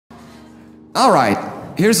All right,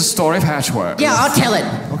 here's the story of Hatchwork. Yeah, I'll tell it.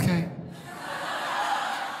 Okay.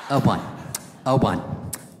 A one, a one,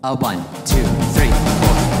 a 1, 2, 3,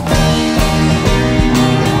 4.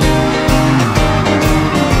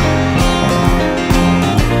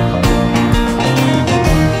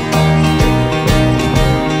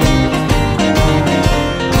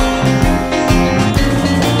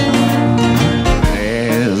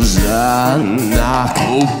 Knock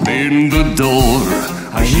open the door.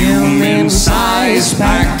 A human-sized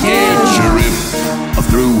package rip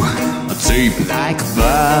through a tape like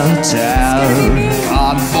butter.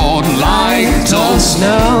 Cardboard like toast.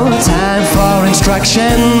 No time for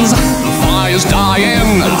instructions. The fire's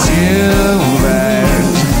dying. 2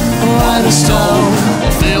 birds, 1 stone.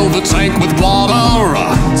 Fill the tank with water.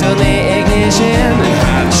 Turn the ignition.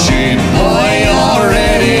 Hatchet boy, you're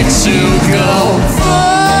ready to go.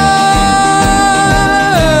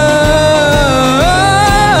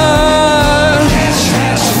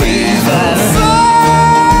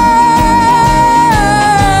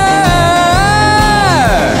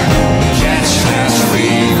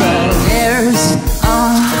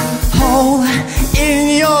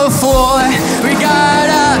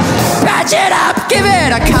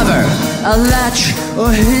 A latch,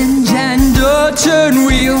 a hinge, and a turn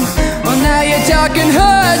wheel. Well, now you're talking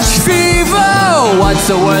hutch fever. What's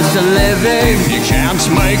the worst of living? You can't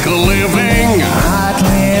make a living. Not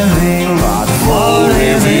living, but for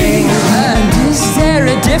living. And is there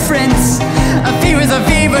a difference? A fever's a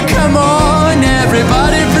fever, come on.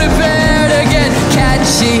 Everybody prepare to get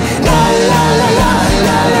catchy. La la la la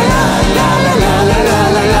la la la la la la la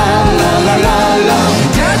la la la la la.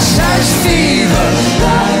 Catch hatch fever.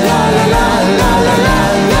 La la la la la la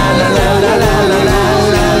la la la la la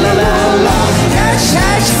la la la la. Catch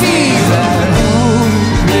hatch fever.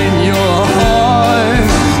 Open your heart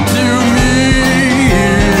to me.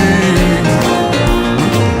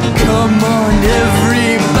 Come on,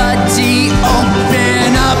 everybody,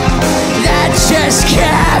 open up that chest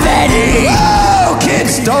cavity. Oh,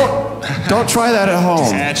 kids, don't try that at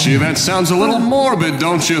home. Hatchy, that sounds a little morbid,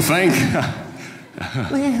 don't you think?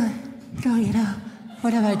 Well, you know,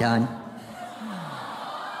 what have I done?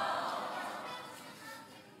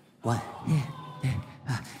 What?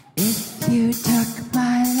 If you took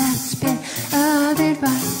my last bit of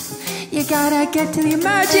advice, you gotta get to the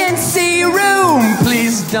emergency room.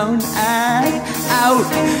 Please don't act out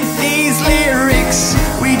these lyrics.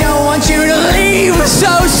 We don't want you to leave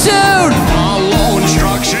so soon. Follow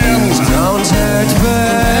instructions. Don't hurt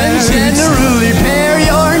birds. Generally pair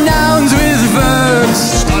your nouns with verbs.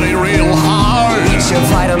 Study real hard. Eat your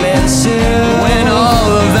vitamin soon. When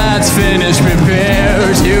all of that's finished,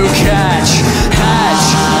 prepare to catch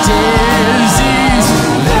disease.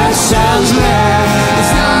 That sounds bad.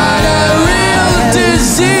 It's not a real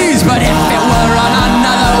disease, but if it were on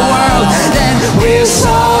another world, then we're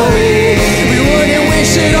sorry. We wouldn't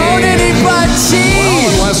wish it on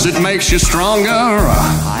anybody. Unless it makes you stronger.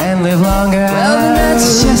 And live longer. Well, then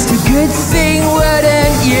that's just a good thing,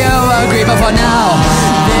 wouldn't you agree? But for now,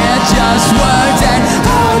 they're just words and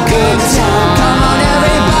a good time. Come on,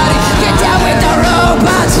 everybody, get down with the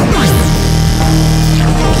robots.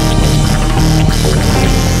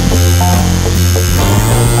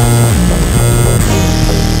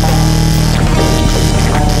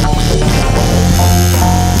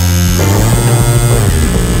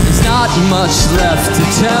 There's not much left to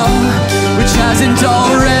tell, which hasn't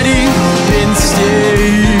already been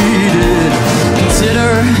stated.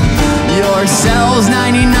 Consider yourselves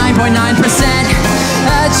 99.9%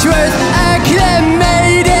 Hatchworth acclaimed.